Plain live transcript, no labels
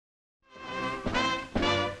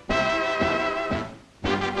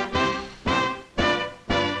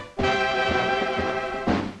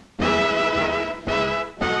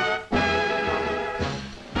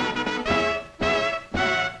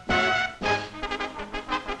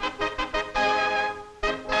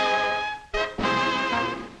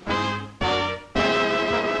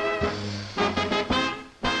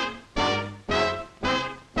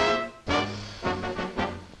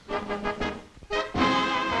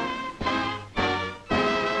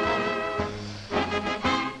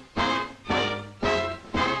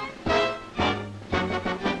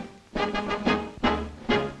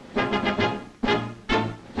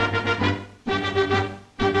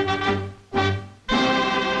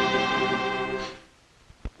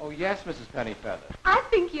yes, Mrs. Pennyfeather. I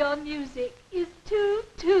think your music is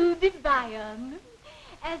too divine.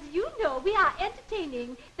 As you know, we are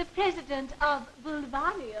entertaining the president of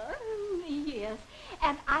Bulvania. Yes,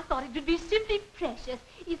 and I thought it would be simply precious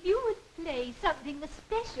if you would play something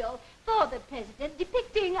special for the president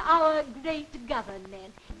depicting our great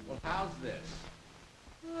government. Well, how's this?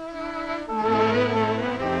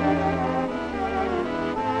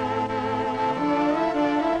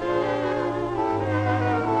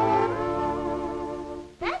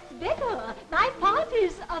 That's better. My part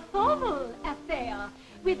is a formal affair,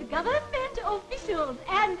 with government officials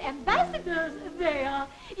and ambassadors there.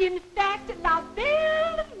 In fact, la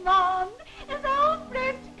belle monde, as our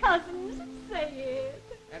French cousins say it.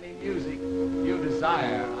 Any music you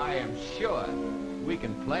desire, I am sure we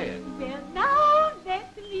can play it. Well, now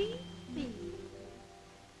let me see.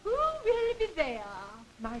 Who will be there?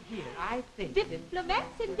 My dear, I think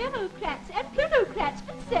Diplomats and Democrats and plutocrats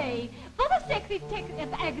would say, for the Secretary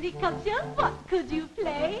of Agriculture, what could you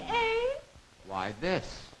play, eh? Why,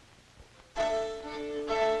 this.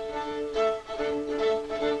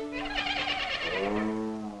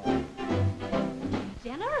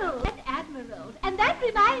 Generals and admirals. And that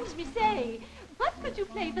reminds me, say, what could you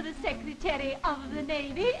play for the Secretary of the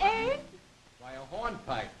Navy, eh? Why, a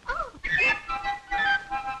hornpipe. Oh.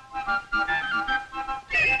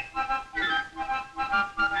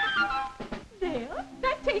 There,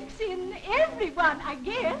 that takes in everyone, I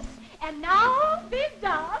guess. And now the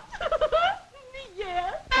dance.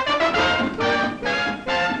 Yes.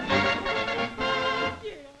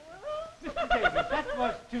 Mr. Davis, that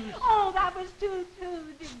was too... Oh, that was too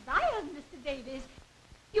divine, Mr. Davis.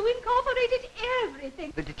 You incorporated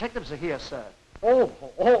everything. The detectives are here, sir.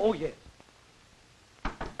 Oh, yes.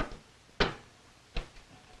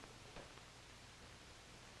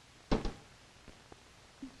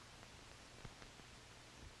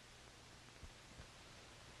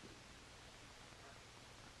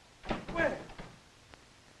 Well,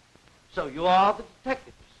 so you are the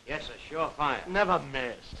detectives? Yes, sir, sure fire. Never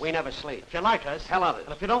miss. We never sleep. If you like us, Tell others.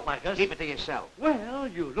 and if you don't like us, Keep it to yourself. well,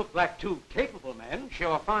 you look like two capable men.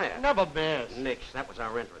 Sure fire. Never miss. Nix, that was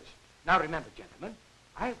our entrance. Now remember, gentlemen,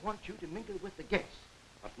 I want you to mingle with the guests,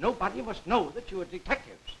 but nobody must know that you are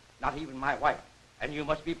detectives, not even my wife. And you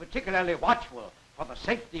must be particularly watchful for the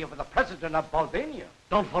safety of the president of Bulvania.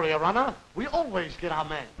 Don't worry, Your Honor. We always get our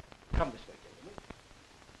man. Come this way,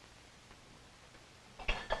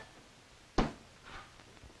 gentlemen.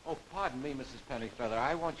 Oh, pardon me, Mrs. Pennyfeather.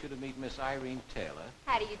 I want you to meet Miss Irene Taylor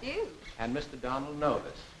How do you do? and Mr. Donald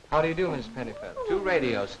Novus. How do you do, Miss Pennyfeather? Two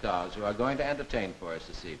radio stars who are going to entertain for us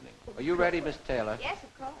this evening. Are you ready, Miss Taylor? Yes,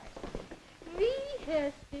 of course.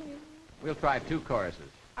 Rehearsing. We'll try two choruses.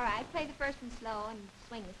 All right, play the first one slow and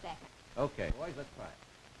swing the second. Okay. Boys, let's try.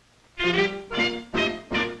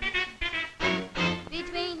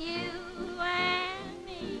 Between you and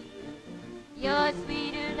me, you're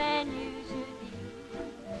sweeter than you should be.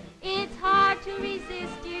 It's hard to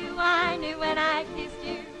resist you. I knew when I kissed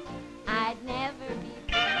you, I'd never be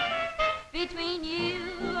free. Between you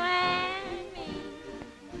and me,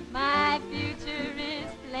 my future is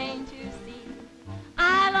plain to see.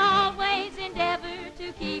 I'll always endeavor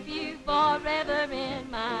to keep you forever in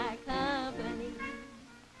my company.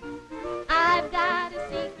 I've got a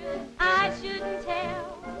secret I shouldn't tell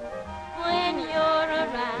when you're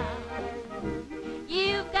around.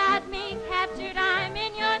 You've got me captured, I'm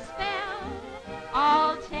in your spell,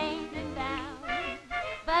 all chained and bound.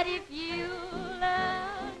 But if you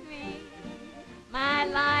agree, my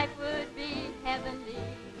life would be heavenly.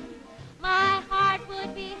 My heart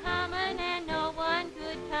would be humming and no one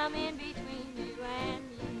could come in between you and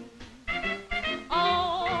me.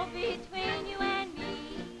 Oh, between you and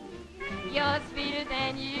me, you're sweeter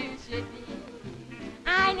than you should be.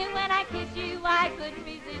 I knew when I kissed you I couldn't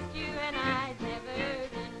resist you and I'd never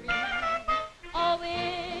been free. Oh,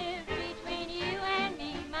 if between you and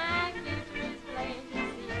me my future is plain to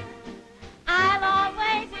see, I'll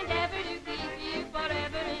always endeavor to keep you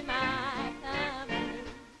forever in my company.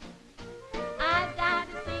 I've got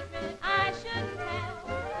a secret I shouldn't tell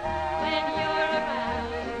when you're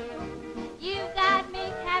around. You've got me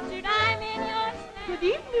captured, I'm in your spell. Good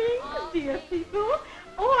evening, dear people.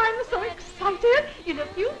 Oh, I'm so excited. In a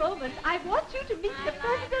few moments, I want you to meet the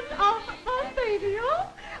president of Bulgaria.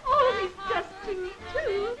 Oh, he's just too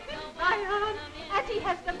divine. And he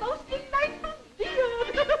has the most delightful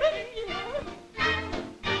beard. Yes.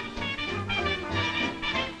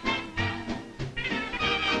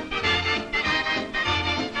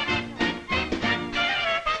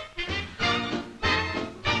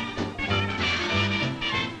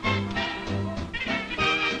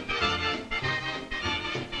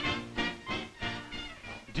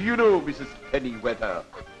 Do you know Mrs. Pennyweather?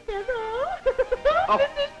 Feather? Oh.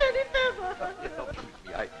 Mrs. Pennyfeather. Excuse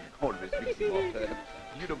me, I always mix him up.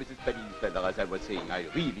 You know, Mrs. Pennyfeather, as I was saying, I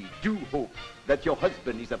really do hope that your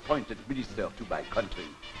husband is appointed minister to my country,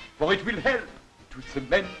 for it will help to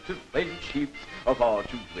cement the friendships of our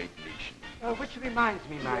two great nations. Which reminds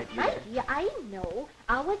me, my dear. My dear, I know.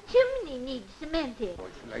 Our chimney needs cementing. Oh,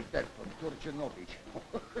 it's like that from Turchanovich.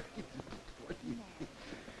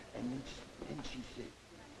 And then she said,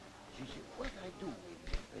 what I do with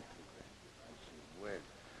the photograph? I said, well,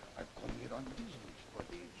 I've come here on business, but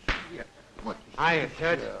it's here. What is Hiya, this,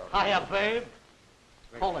 Ted. Hiya, babe.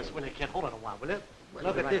 Hold this when you can. Hold it a while, will you?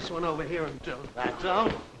 Look at this one over here and do That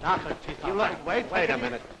don't. Knock her teeth You out. look. Wait a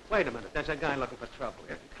minute. Wait a minute. There's a guy looking for trouble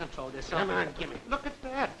here. Control yourself. Come on, gimme. Look at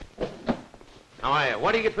that. How are you?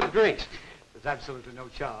 What do you get for the drinks? There's absolutely no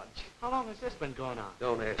charge. How long has this been going on?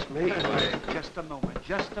 Don't ask me. Just a moment.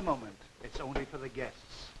 Just a moment. It's only for the guests.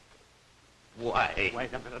 Why? Wait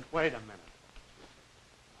a minute. Wait a minute.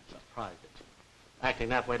 It's a private. Acting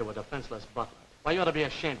that way to a defenseless butler. Why, you ought to be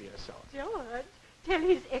ashamed of yourself. George, tell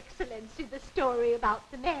His Excellency the story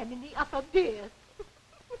about the man in the upper berth.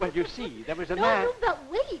 Well, you see, there was a No, man... no, but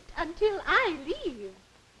wait until I leave.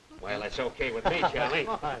 Well, that's okay with me, Charlie.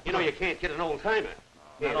 You know you can't get an old-timer.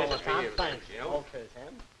 Here, Not all this the is for time. you. Thanks. You. Okay,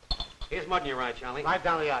 Sam. Here's mud in your eye, Charlie. Right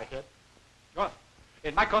down the eye, kid.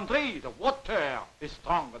 In my country, the water is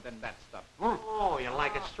stronger than that stuff. Oh, you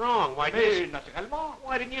like it strong. Why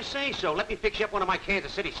didn't you say so? Let me fix you up one of my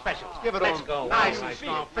Kansas City specials. Give it Let's on. go. Nice All and right,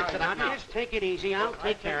 strong. Fix it now. up now. Just take it easy. I'll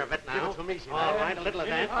take care of it now. Give it to me, easy, All man. right, a little of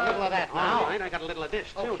that. A little of that now. All right, I got a little of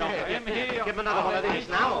this, too. Okay. Don't forget that. Give him another one of these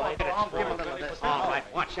now. All right, Give him a little of this. All right,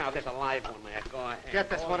 watch out. There's a live one there. Go ahead. Get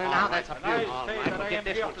this one in now. That's a beauty. All right, we'll get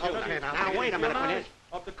this one, too. Okay, Now, wait a minute, will you?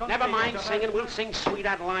 Never mind singing. We'll sing Sweet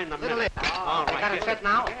Adeline in a minute. All right. Got it set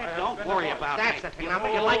now? Yeah, don't worry about That's it. the thing.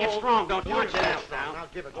 You like it strong, don't you? Watch it out now. Now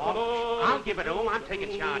give it to him. I'll give it to him. I'm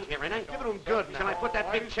taking charge here, ain't I? Give it to him good now. Shall I put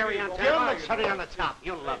that big cherry on top? Give him the cherry on the top.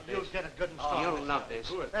 You'll love this. You'll get it good and strong. You'll love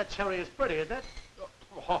this. That cherry is pretty, isn't it?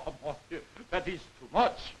 Oh, mon Dieu, that is too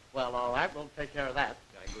much. Well, all right. We'll take care of that.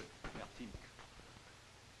 Very good. Merci.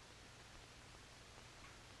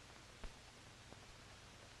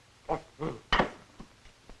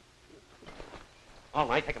 All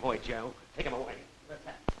right, take him away, Joe. Take him away.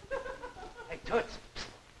 Hey, Toots,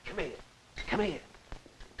 come here. Come here.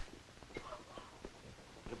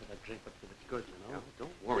 Give it a drink, but give it good, you know.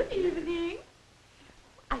 Don't worry. Good evening.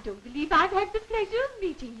 I don't believe I've had the pleasure of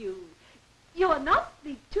meeting you. You're not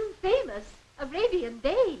the too famous Arabian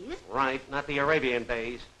Bays. Right, not the Arabian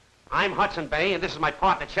Bays. I'm Hudson Bay, and this is my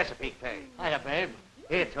partner, Chesapeake Bay. Hiya, babe.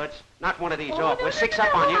 Here, Toots, knock one of these Oh, off. no, We're no, six no,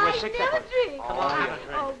 up on you. I We're six up never on drink. Come on, have a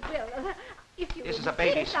drink. Oh, well, if you This is a insist,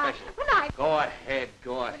 baby special. Go ahead,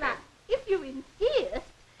 go Well, ahead. if you insist,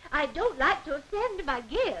 I don't like to offend my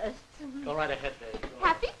guests. Go right ahead, babe.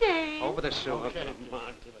 Happy days. Over the sewer. Okay. Come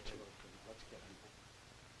on. Give it to him. Let's get him.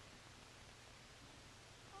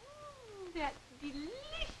 Oh, that's delicious.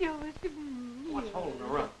 What's holding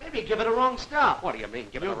her up? Maybe give it the wrong stuff. What do you mean,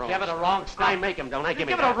 give it You the wrong give it the stuff? wrong stuff. I make them, don't I? Give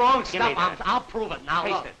me Give it that. the wrong Give me stuff. that. I'll prove it now.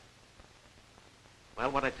 Taste Look. it.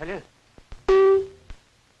 Well, what'd I tell you?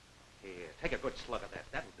 Here, take a good slug of that.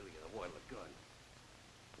 That'll do you the world of good.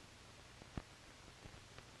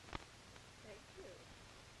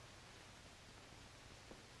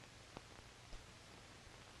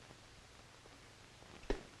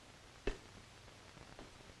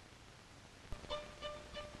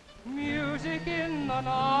 Music in the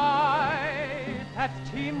night that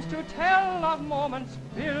seems to tell of moments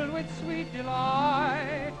filled with sweet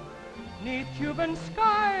delight. 'Neath Cuban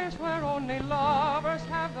skies where only lovers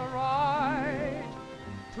have the right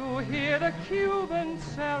to hear the Cuban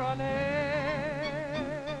serenade.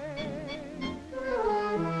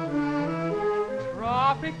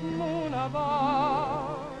 Tropic moon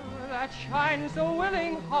above that shines so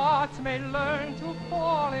willing hearts may learn to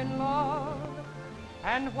fall in love.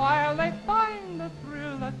 And while they find the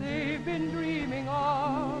thrill that they've been dreaming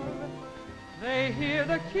of, they hear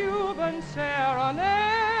the Cuban serenade.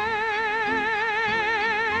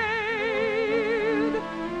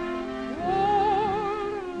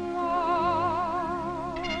 Old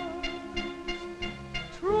love,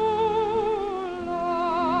 true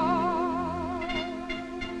love,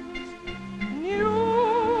 new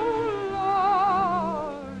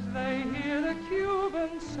loves, they hear the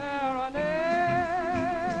Cuban serenade.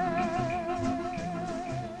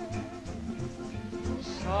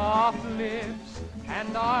 Soft lips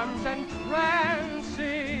and arms entrancing,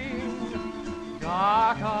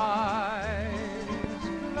 dark eyes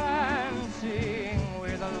glancing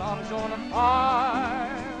with a love's own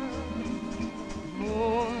fire,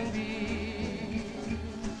 moon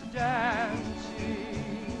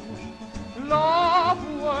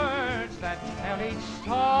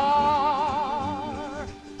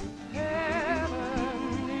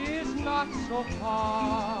so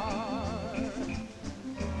far.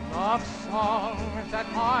 Love songs that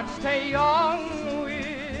hearts stay young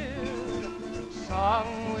with,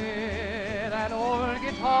 sung with an old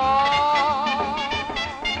guitar.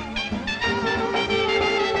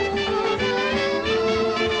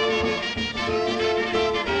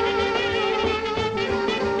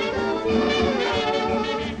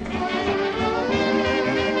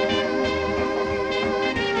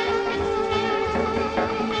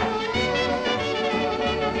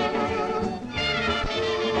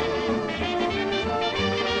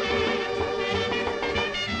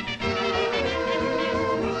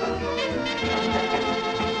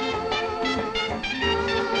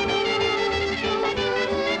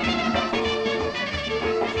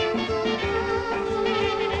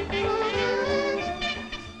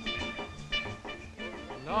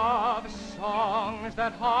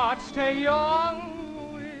 That hearts stay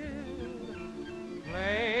young with,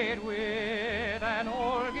 played with an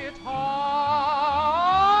old guitar.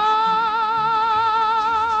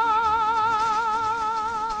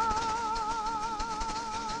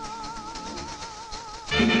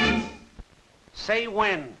 Say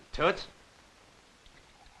when, Toots.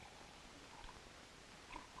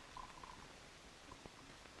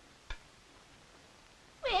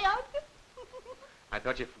 Well, I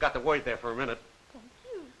thought you forgot the word there for a minute.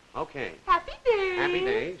 Okay. happy days. Happy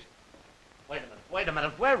days. Wait a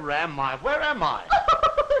minute. Where am I? Where am I?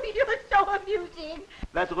 Oh, you're so amusing.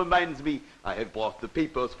 That reminds me, I have brought the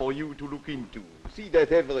papers for you to look into. See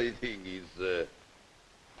that everything is,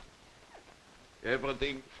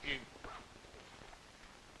 everything is...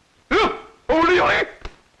 O'Leary!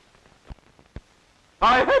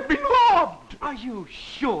 I have been robbed! Are you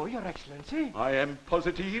sure, Your Excellency? I am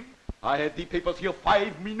positive. I had the papers here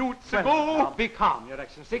 5 minutes ago. Now, be calm, Your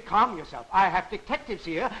Excellency. Calm yourself. I have detectives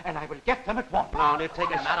here, and I will get them at once. Now, they're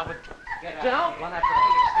taking him out of it. Don't run after the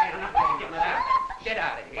stand up there and get out. Get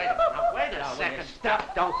out of here. Wait a second.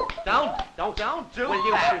 Stop. Don't do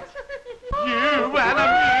will that. You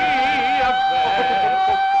enemy of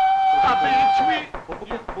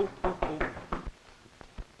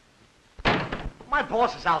My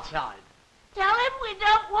boss is outside. Tell him we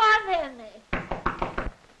don't want any.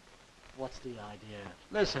 What's the idea?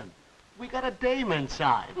 Listen, we got a dame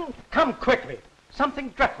inside. Come quickly. Something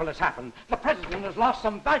dreadful has happened. The President has lost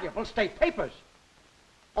some valuable state papers.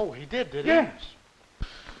 Oh, he did he? Yes.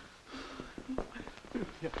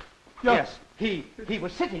 Yes, he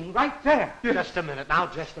was sitting right there. Yes. Just a minute now,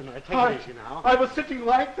 just a minute. Take it easy now. I was sitting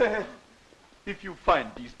right there. If you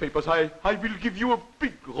find these papers, I will give you a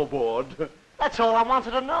big reward. That's all I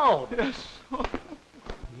wanted to know. Yes.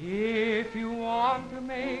 If you want to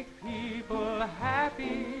make people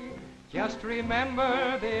happy, just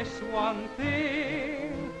remember this one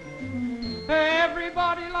thing.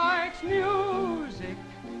 Everybody likes music.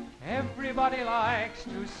 Everybody likes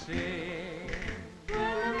to sing. When the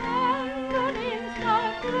mandolins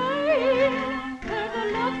start playing, there's a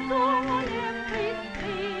love song on every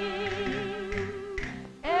string.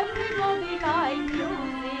 Everybody likes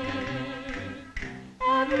music.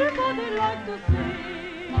 Everybody likes to sing.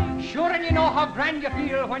 Sure, and you know how grand you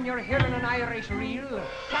feel when you're hearing an Irish reel.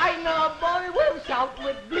 China boy will shout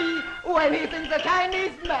with glee when he sings a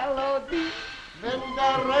Chinese melody. When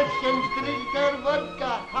the Russians drink their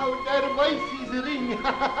vodka, how their voices ring.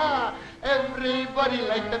 Everybody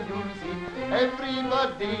like the music,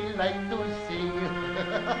 everybody like to sing.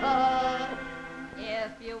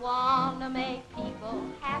 If you want to make people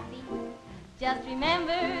happy, just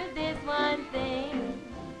remember this one thing.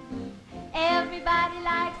 Everybody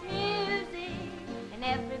likes music, and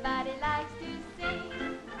everybody likes to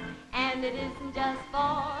sing. And it isn't just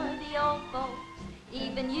for the old folks,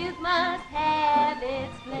 even youth must have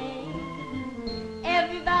its fling.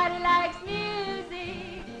 Everybody likes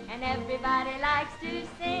music, and everybody likes to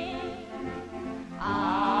sing.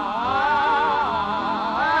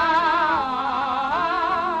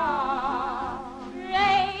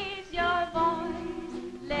 Raise your voice,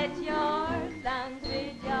 let your lungs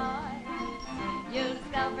rejoice. You'll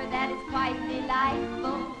discover that it's quite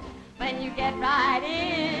delightful when you get right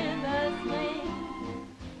in the swing.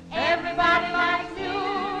 Everybody likes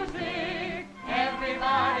music,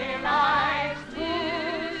 everybody likes to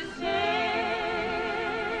sing.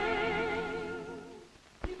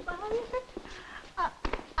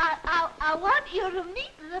 I want you to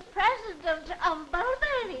meet the President of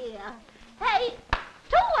Bulgaria. Hey,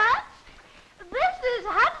 Tuwats, this is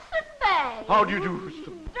Hudson Bay. How do you do?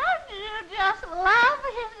 Don't you just love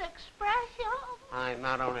his expression? I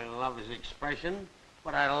not only love his expression,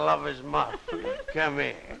 but I love his muff. Come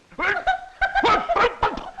here.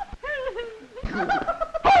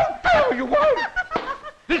 How dare you? Why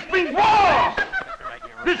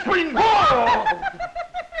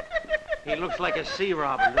like a sea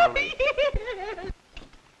robin, don't he?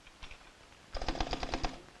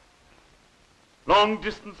 Long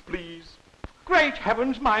distance, please. Great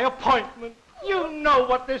heavens, my appointment. You know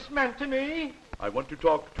what this meant to me. I want to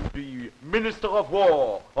talk to the Minister of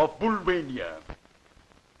War of Bulvania.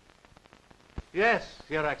 Yes,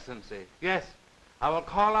 Your Excellency, yes. I will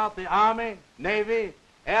call out the Army, Navy,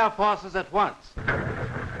 Air Forces at once. Why,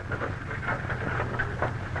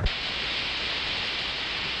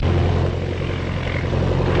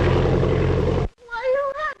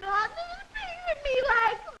 you had not treated me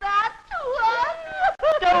like that,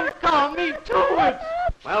 Toots. Don't call me Toots.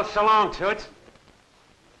 Well, so long, Toots.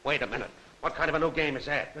 Wait a minute. What kind of a new game is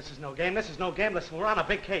that? This is no game, this is no game. Listen, we're on a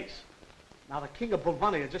big case. Now, the King of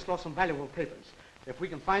Bulvania just lost some valuable papers. If we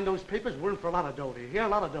can find those papers, we're in for a lot of dough. Do you hear? A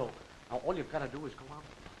lot of dough. Now, all you've got to do is go out.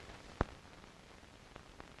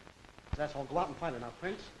 That's all. Go out and find it. Now,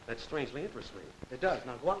 Prince. That strangely interests me. It does.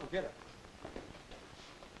 Now, go out and get it.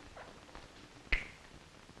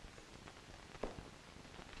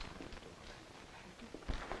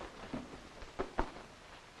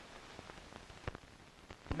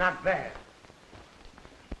 Not bad.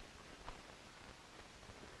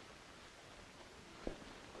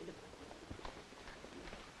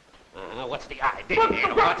 What's the idea?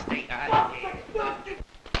 What's the idea?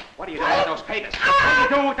 What are you doing with those papers? What are you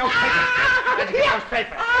doing with those papers? Where'd you get those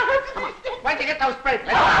papers? Come on. Where'd you get those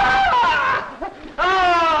papers?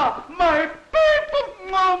 Ah, my people!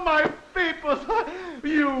 Oh, my people!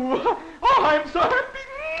 You! Oh, I'm so happy!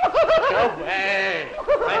 Go away!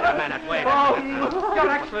 Wait a minute, wait a minute. Your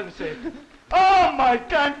Excellency! Oh, my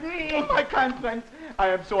kind friends! I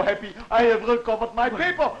am so happy. I have recovered my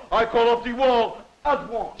paper. I call off the war at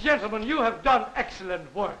once. Gentlemen, you have done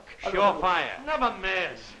excellent work. Surefire. Never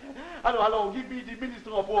miss. Hello, give me the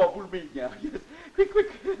Minister of War, Bulvania. Yes,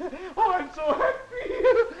 quick. Oh, I'm so happy.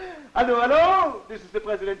 Hello, this is the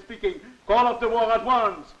President speaking. Call off the war at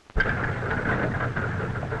once.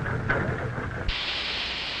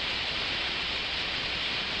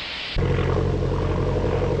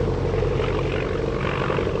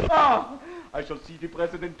 I shall see the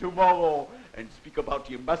President tomorrow and speak about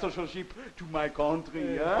the ambassadorship to my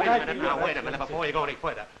country. Wait a minute before you go any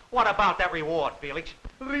further. What about that reward, Felix?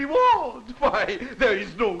 Reward? Why, there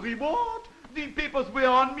is no reward. The papers were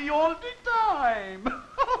on me all the time.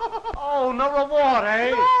 Oh, no reward,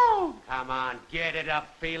 eh? No. Come on, get it up,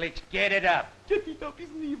 Felix, get it up. Get it up,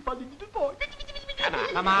 isn't he a funny little boy?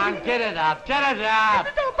 Come on, get it up, get it up.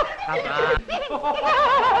 Come on.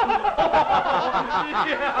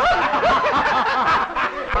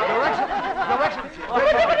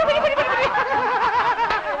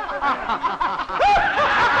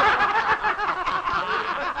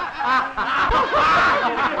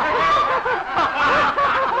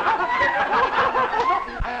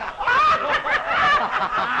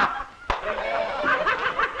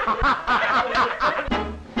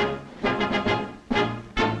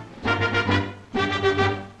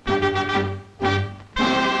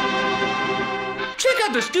 Check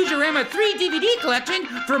out the Stooge-O-Rama 3 DVD collection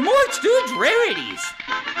for more Stooge rarities.